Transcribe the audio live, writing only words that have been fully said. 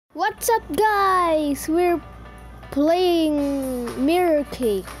What's up, guys? We're playing mirror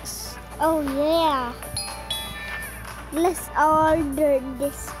cakes. Oh yeah. Let's order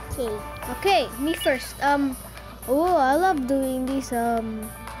this cake. Okay, me first. Oh, I love doing these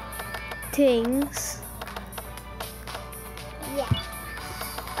things. Yeah.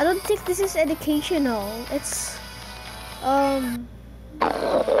 I don't think this is educational. It's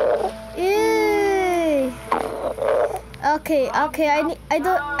Yay! Okay. I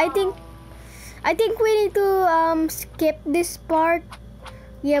think we need to skip this part.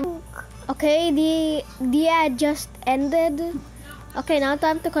 Yeah. Okay, the ad just ended. Okay, now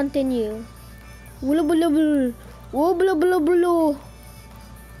time to continue. Wulu bulu bulu. Woo bulu bulu bulu.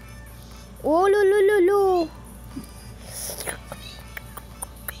 Oh lu lu lu lu.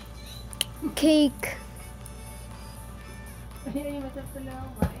 Cake.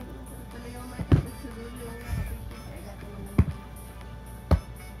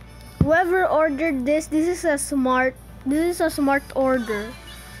 Whoever ordered this is a smart order.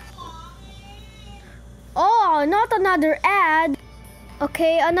 Oh, not another ad.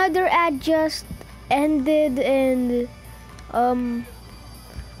 Okay, another ad just ended and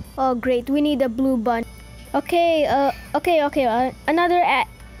oh great, we need a blue bunny. Okay, another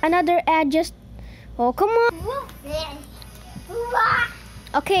ad just, oh come on.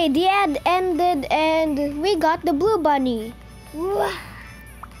 Okay, the ad ended and we got the blue bunny.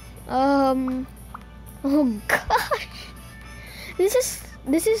 Oh gosh,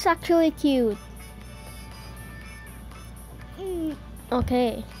 this is actually cute.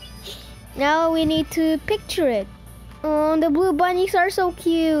 Okay, now we need to picture it. Oh, the blue bunnies are so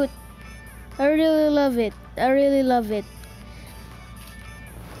cute. I really love it.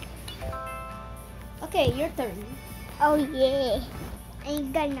 Okay, your turn. Oh yeah.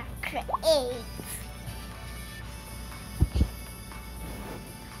 I'm gonna create.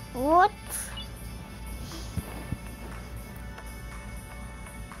 What?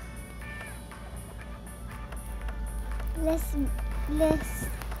 Let's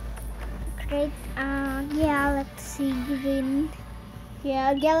create a galaxy green.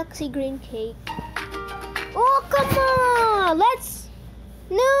 Yeah, galaxy green cake. Oh, come on!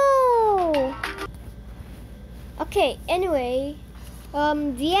 No! Okay, anyway,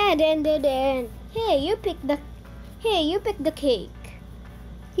 the ad ended and hey, you pick the cake.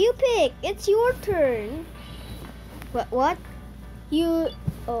 You pick. It's your turn. What? You,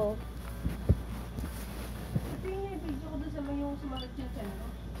 oh.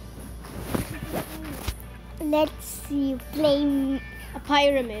 Let's see. Play A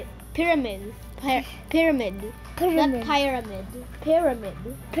pyramid. Pyramid. Not pyramid. Pyramid.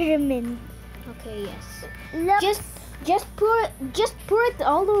 Okay, yes. Just pour it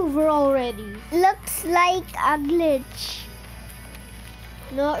all over already. Looks like a glitch.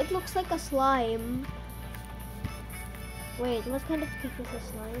 No, it looks like a slime. Wait, what kind of cake is a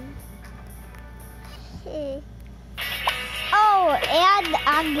slime? Oh, and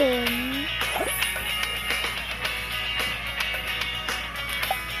again.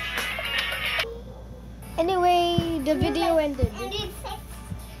 Anyway, the video ended.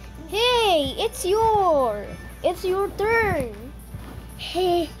 Hey, it's your turn.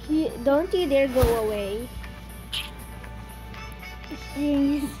 Hey, don't you dare go away.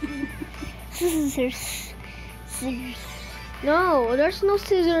 Scissors. No, there's no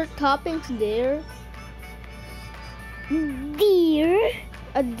scissor toppings there. Deer.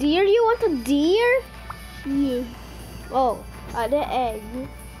 A deer? You want a deer? Yeah. Oh, the egg.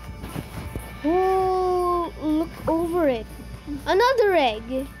 Oh, look over it. Another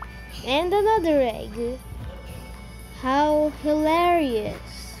egg. And another egg. How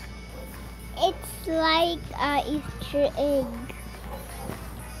hilarious. It's like a Easter egg.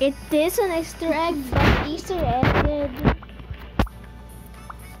 It is an Easter egg, but Easter egg.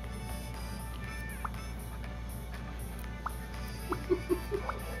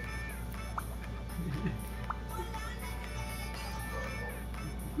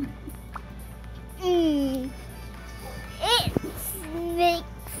 It's next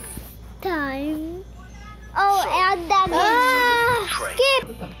time. Oh, and then skip.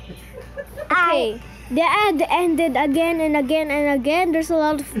 Okay, the ad ended again and again and again. There's a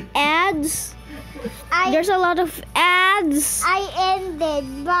lot of ads. I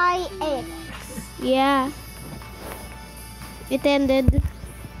ended by X. Yeah, it ended.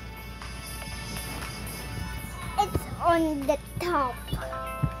 It's on the top.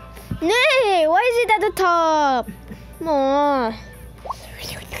 Nay, why is it at the top? Aww.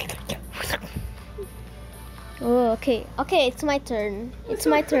 Oh, okay, it's my turn.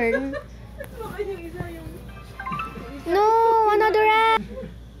 No, another ad.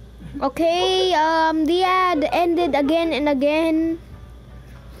 Okay, the ad ended again and again.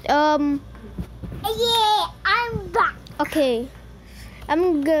 Yeah, I'm back. Okay.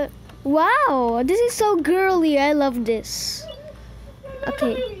 Wow, this is so girly. I love this.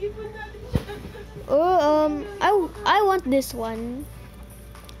 Okay. Oh, I want this one.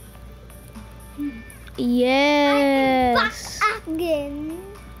 Yes. Back again.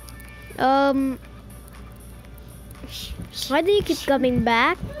 Why do you keep coming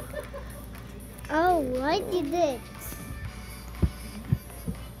back? Oh, I did it.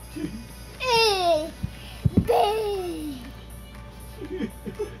 Hey, babe.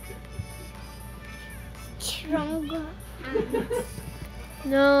 Stronger.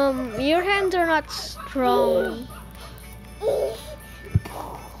 No, your hands are not strong.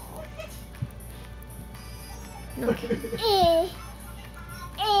 Okay. Eh,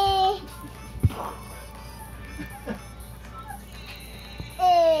 eh,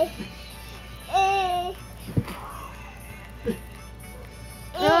 eh, eh,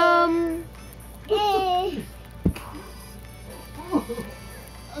 eh.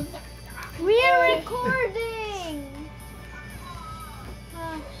 We are recording.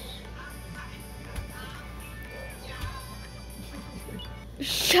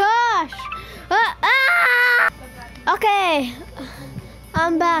 Shush! Okay,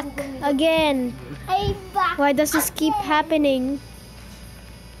 I'm back again. I'm back. Why does this keep happening?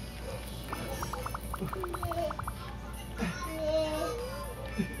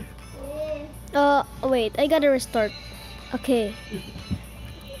 Wait, I gotta restart. Okay.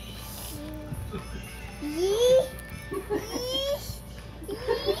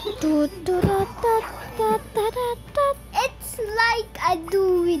 It's like a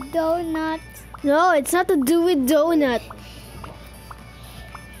Dewey Donut. No, it's not to do with donut.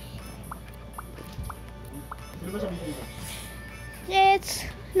 It's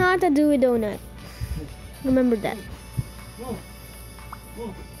not to do with donut. Remember that.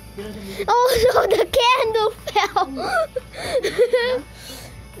 Oh no, the candle fell.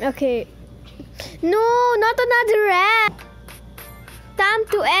 Okay. No, not another ad. Time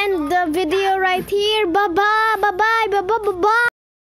to end the video right here. Bye bye, bye bye, bye bye, bye bye.